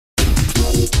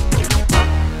We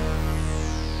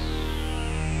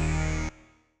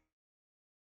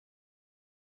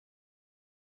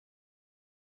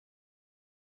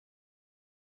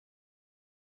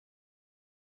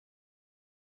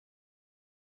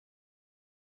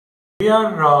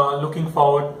are looking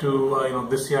forward to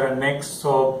this year and next.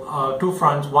 So two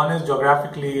fronts. One is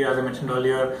geographically, as I mentioned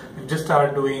earlier, we've just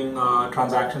started doing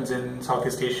transactions in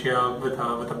Southeast Asia with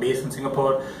a base in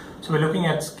Singapore. So we're looking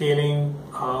at scaling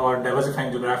or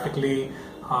diversifying geographically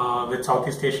with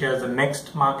Southeast Asia as the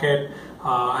next market,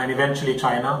 and eventually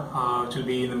China, which will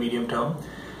be in the medium term.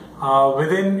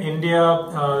 Within India,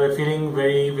 we're feeling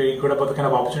very, very good about the kind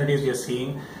of opportunities we are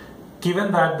seeing.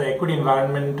 Given that the equity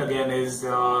environment again is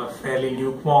fairly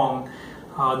lukewarm,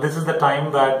 this is the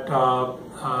time that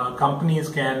companies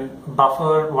can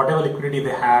buffer whatever liquidity they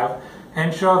have,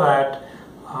 ensure that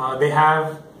they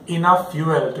have enough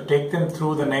fuel to take them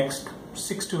through the next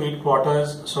 6 to 8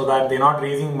 quarters so that they're not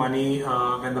raising money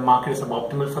when the market is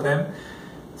suboptimal for them.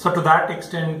 So to that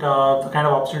extent, the kind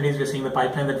of opportunities we're seeing, the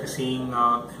pipeline that we're seeing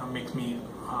makes me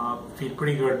feel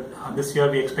pretty good. This year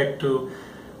we expect to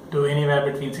do anywhere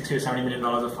between $60 to $70 million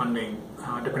of funding,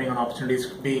 depending on opportunities.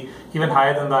 Could be even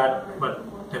higher than that, but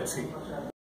let's see.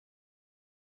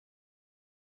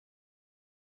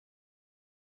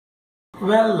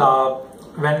 Well,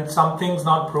 when something's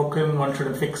not broken, one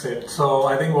shouldn't fix it. So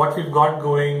I think what we've got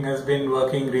going has been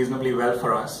working reasonably well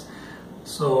for us.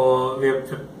 So we're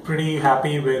pretty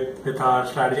happy with our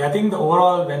strategy. I think the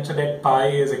overall venture debt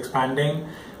pie is expanding.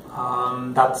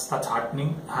 That's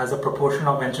heartening. As a proportion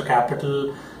of venture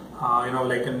capital,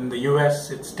 like in the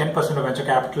US, it's 10% of venture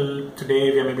capital.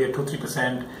 Today, we are maybe at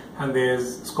 2-3%, and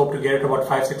there's scope to get it to about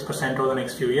 5-6% over the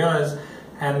next few years.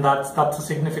 And that's a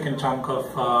significant chunk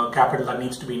of capital that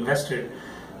needs to be invested.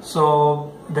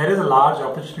 So there is a large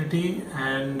opportunity,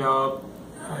 and we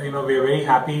are very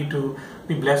happy to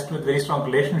be blessed with very strong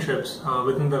relationships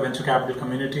within the venture capital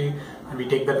community, and we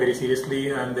take that very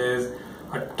seriously. And there's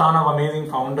a ton of amazing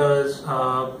founders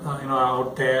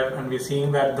out there, and we're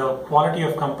seeing that the quality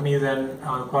of companies and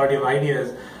quality of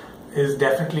ideas is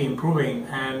definitely improving,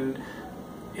 and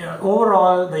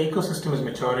overall the ecosystem is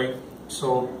maturing.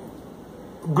 So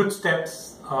good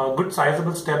steps, good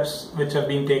sizable steps which have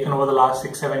been taken over the last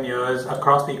 6-7 years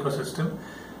across the ecosystem.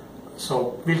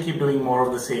 So we'll keep doing more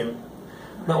of the same.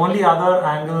 The only other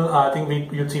angle I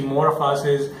think you'd see more of us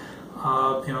is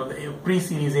the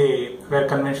pre-Series A, where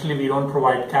conventionally we don't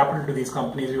provide capital to these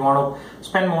companies. We want to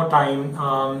spend more time,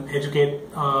 educate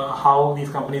how these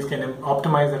companies can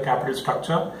optimize their capital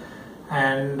structure,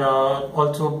 and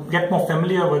also get more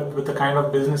familiar with the kind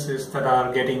of businesses that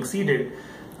are getting seeded,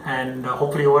 and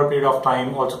hopefully over a period of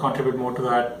time also contribute more to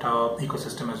that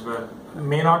ecosystem as well. It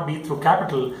may not be through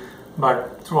capital,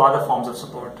 but through other forms of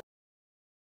support.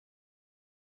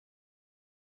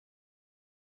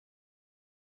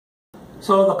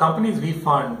 So the companies we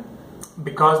fund,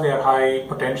 because they are high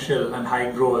potential and high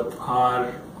growth,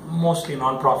 are mostly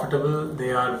non-profitable.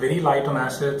 They are very light on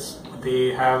assets.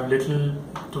 They have little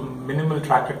to minimal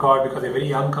track record because they're very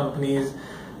young companies.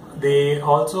 They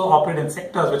also operate in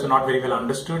sectors which are not very well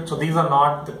understood. So these are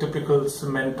not the typical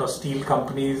cement or steel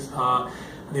companies.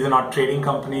 These are not trading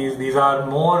companies. These are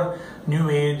more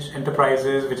new age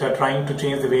enterprises which are trying to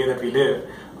change the way that we live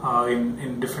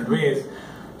in different ways.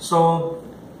 So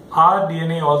our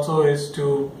DNA also is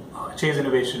to chase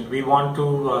innovation. We want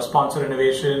to sponsor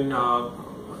innovation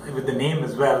with the name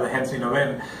as well, hence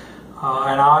InnoVen.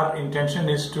 And our intention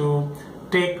is to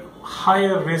take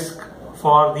higher risk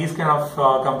for these kind of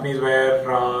companies where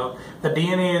the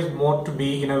DNA is more to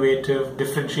be innovative,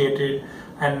 differentiated,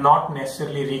 and not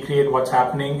necessarily recreate what's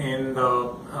happening in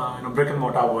the brick and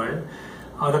mortar world.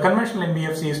 The conventional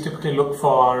NBFCs typically look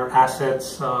for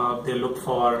assets. They look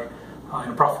for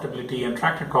profitability and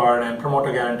track record and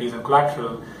promoter guarantees and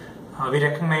collateral. We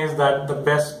recognize that the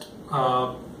best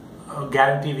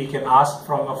guarantee we can ask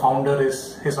from a founder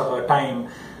is his or her time,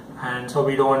 and so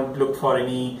we don't look for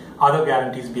any other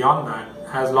guarantees beyond that.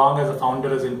 As long as the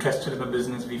founder is interested in the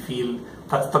business, we feel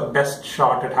that's the best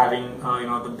shot at having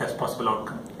the best possible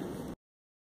outcome.